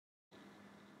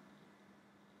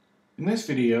In this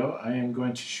video, I am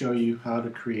going to show you how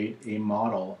to create a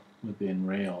model within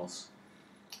Rails.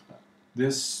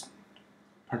 This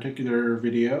particular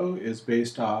video is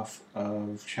based off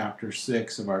of Chapter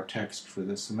 6 of our text for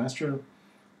this semester,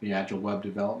 the Agile Web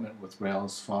Development with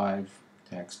Rails 5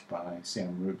 text by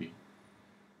Sam Ruby.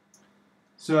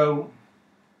 So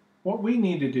what we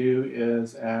need to do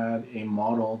is add a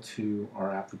model to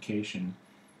our application.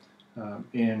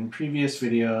 In previous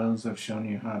videos, I've shown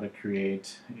you how to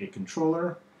create a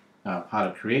controller, how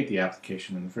to create the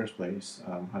application in the first place,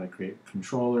 how to create a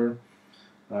controller,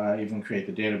 even create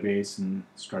the database and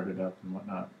start it up and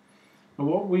whatnot. But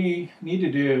what we need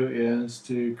to do is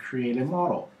to create a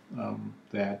model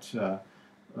that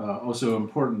also an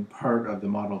important part of the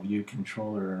model view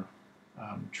controller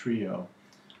trio,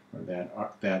 or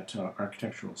that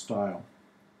architectural style.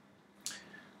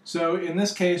 So in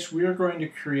this case, we are going to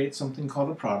create something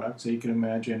called a product. So you can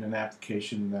imagine an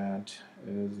application that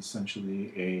is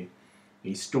essentially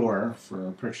a store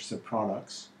for purchase of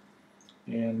products.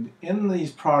 And in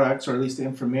these products, or at least the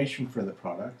information for the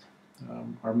product,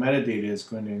 our metadata is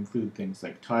going to include things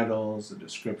like titles, a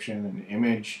description, an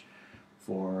image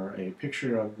for a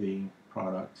picture of the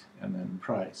product, and then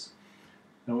price.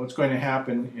 Now what's going to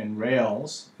happen in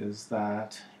Rails is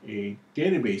that a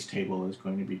database table is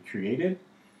going to be created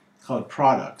called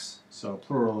products, so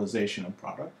pluralization of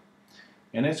product,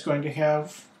 and it's going to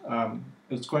have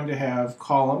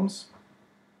columns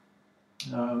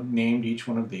named each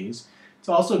one of these. It's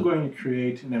also going to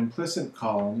create an implicit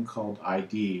column called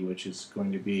ID, which is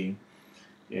going to be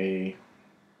a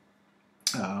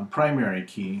primary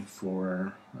key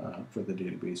for the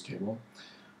database table,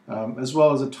 as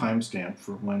well as a timestamp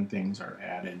for when things are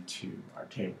added to our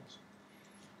tables.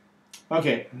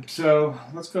 Okay, so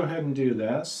let's go ahead and do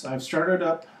this. I've started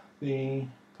up the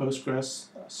Postgres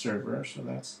server, so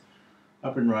that's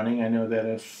up and running. I know that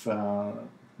if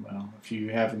you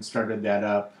haven't started that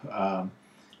up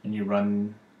and you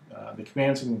run the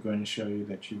commands, I'm going to show you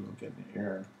that you will get an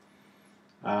error.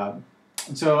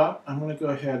 And so I'm going to go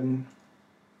ahead and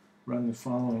run the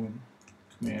following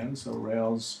command. So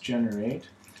Rails generate.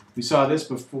 We saw this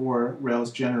before,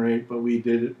 Rails generate, but we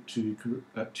did it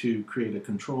to create a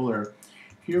controller.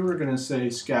 Here we're going to say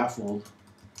scaffold.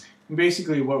 And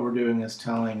basically what we're doing is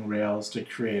telling Rails to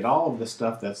create all of the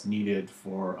stuff that's needed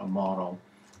for a model.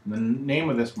 And the name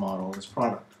of this model is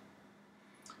product.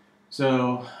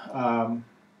 So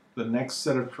the next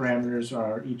set of parameters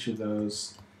are each of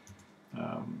those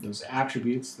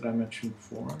attributes that I mentioned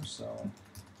before. So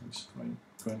I'm just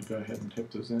going to go ahead and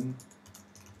type those in.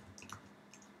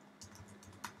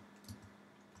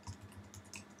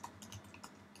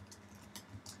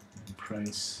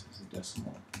 Price is a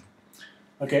decimal.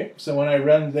 Okay, so when I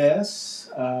run this,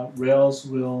 Rails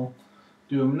will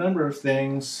do a number of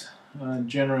things,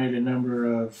 generate a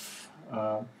number of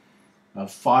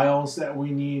files that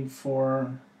we need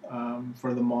for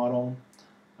the model.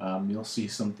 You'll see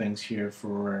some things here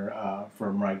for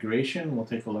migration. We'll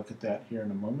take a look at that here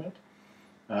in a moment.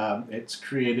 It's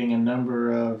creating a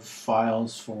number of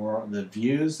files for the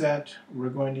views that we're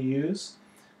going to use.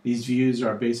 These views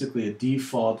are basically a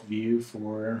default view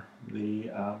for the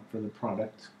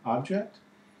product object.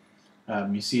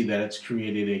 You see that it's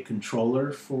created a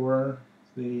controller for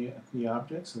the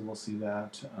object, so we'll see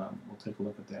that. We'll take a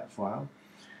look at that file,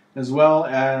 as well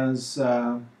as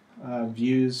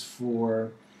views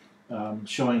for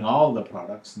showing all the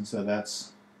products, and so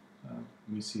that's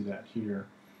we see that here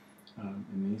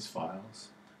in these files,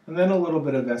 and then a little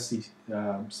bit of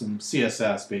some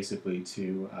CSS basically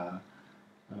to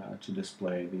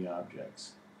display the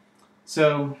objects.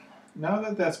 So now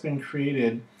that that's been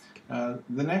created,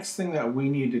 the next thing that we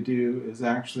need to do is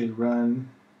actually run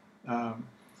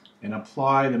and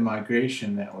apply the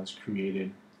migration that was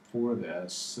created for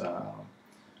this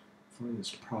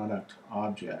product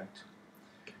object.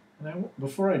 And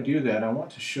before I do that, I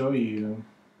want to show you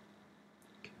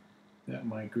that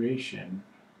migration.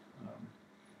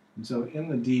 And so in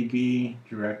the DB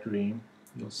directory,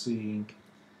 you'll see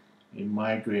a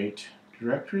migrate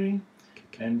directory,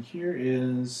 and here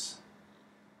is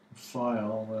a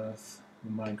file with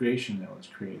the migration that was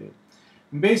created.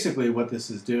 And basically what this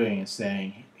is doing is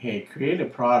saying, hey, create a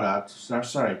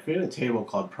table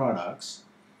called products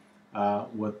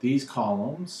with these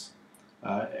columns,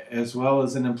 as well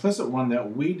as an implicit one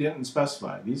that we didn't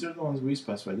specify. These are the ones we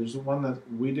specified. There's one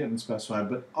that we didn't specify,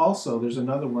 but also there's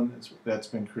another one that's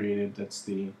been created, that's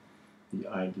the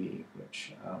ID,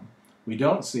 which we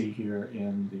don't see here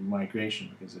in the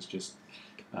migration because it's just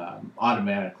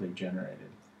automatically generated.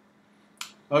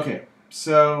 Okay,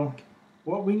 so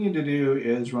what we need to do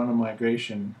is run a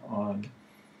migration on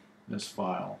this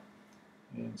file.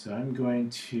 And so I'm going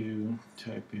to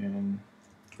type in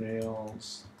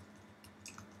Rails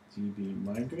db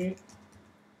migrate.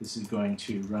 This is going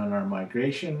to run our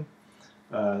migration.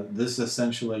 This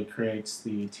essentially creates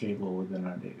the table within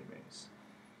our database.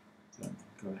 So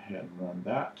go ahead and run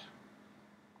that.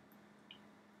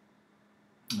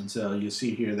 And so you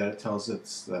see here that it tells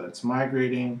us that it's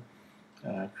migrating,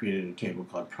 created a table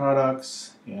called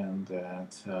products, and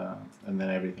then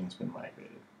everything's been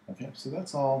migrated. Okay, so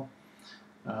that's all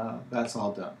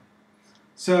done.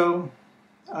 So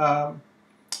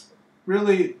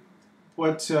really,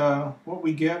 what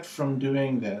we get from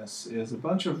doing this is a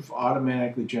bunch of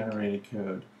automatically generated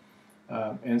code,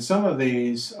 and some of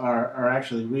these are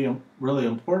actually really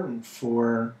important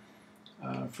for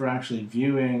actually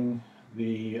viewing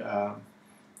the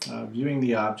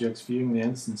objects, viewing the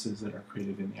instances that are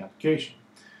created in the application.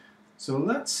 So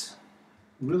let's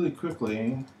really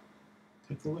quickly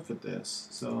take a look at this.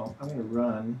 So I'm going to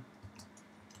run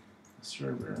the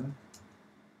server,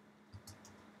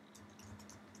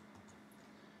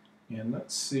 and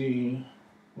let's see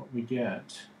what we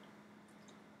get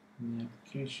in the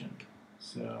application.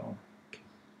 So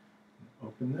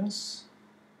open this.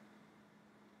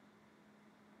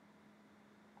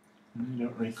 I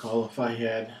don't recall if I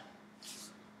had.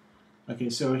 Okay,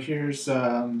 so here's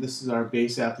this is our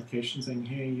base application saying,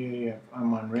 hey, yeah,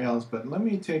 I'm on Rails, but let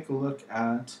me take a look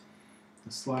at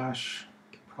the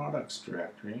 /products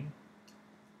directory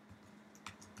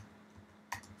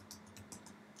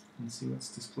and see what's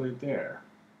displayed there.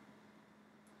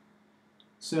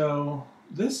 So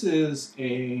this is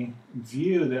a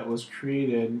view that was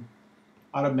created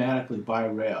automatically by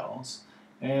Rails.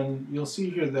 And you'll see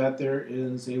here that there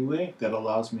is a link that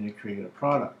allows me to create a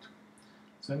product.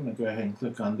 So I'm going to go ahead and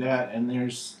click on that, and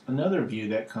there's another view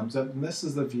that comes up, and this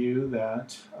is the view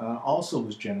that also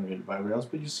was generated by Rails.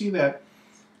 But you see that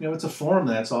it's a form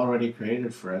that's already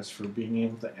created for us for being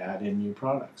able to add in new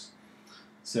products.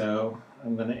 So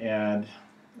I'm going to add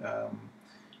a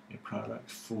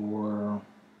product for,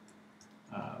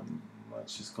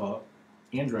 let's just call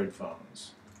it Android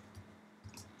phones.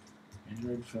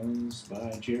 Android phones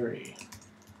by Jerry.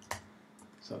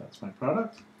 So that's my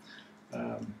product.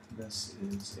 This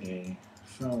is a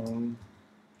phone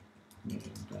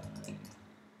made by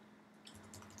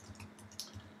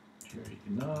Jerry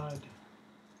Gnod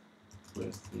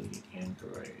with the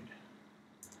Android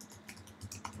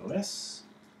OS.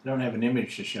 I don't have an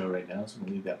image to show right now, so I'm going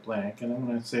to leave that blank. And I'm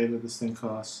going to say that this thing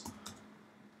costs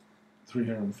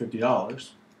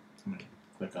 $350. I'm going to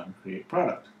click on Create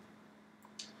Product.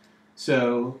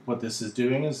 So what this is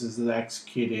doing is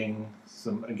executing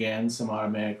some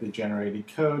automatically generated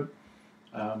code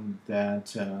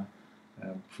that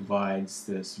provides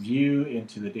this view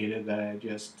into the data that I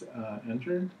just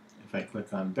entered. If I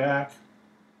click on back,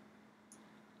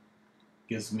 it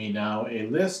gives me now a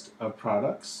list of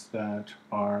products that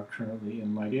are currently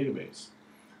in my database.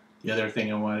 The other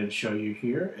thing I wanted to show you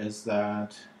here is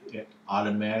that it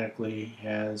automatically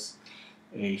has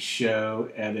a show,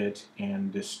 edit,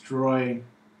 and destroy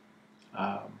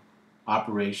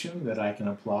operation that I can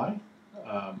apply.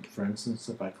 For instance,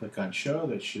 if I click on show,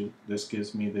 this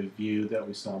gives me the view that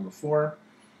we saw before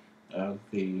of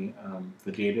the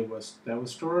data that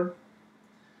was stored.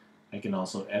 I can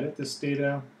also edit this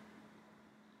data,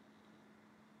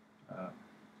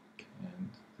 and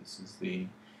this is the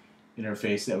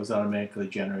interface that was automatically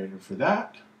generated for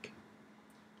that.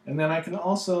 And then I can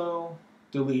also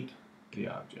delete the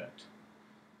object.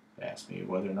 It asks me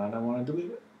whether or not I want to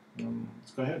delete it.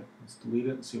 Let's go ahead. Let's delete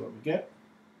it and see what we get.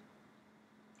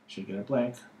 Should get a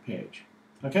blank page.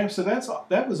 Okay, so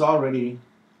that was already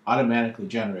automatically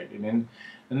generated. And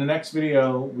in the next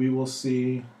video, we will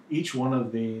see each one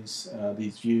of these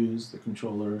views, the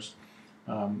controllers,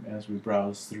 as we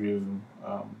browse through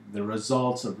the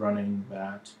results of running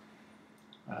that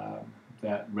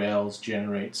Rails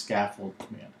generate scaffold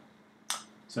command.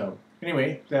 So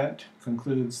anyway, that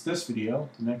concludes this video.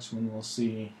 The next one we'll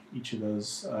see each of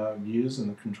those views and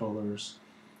the controllers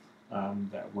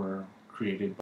that were created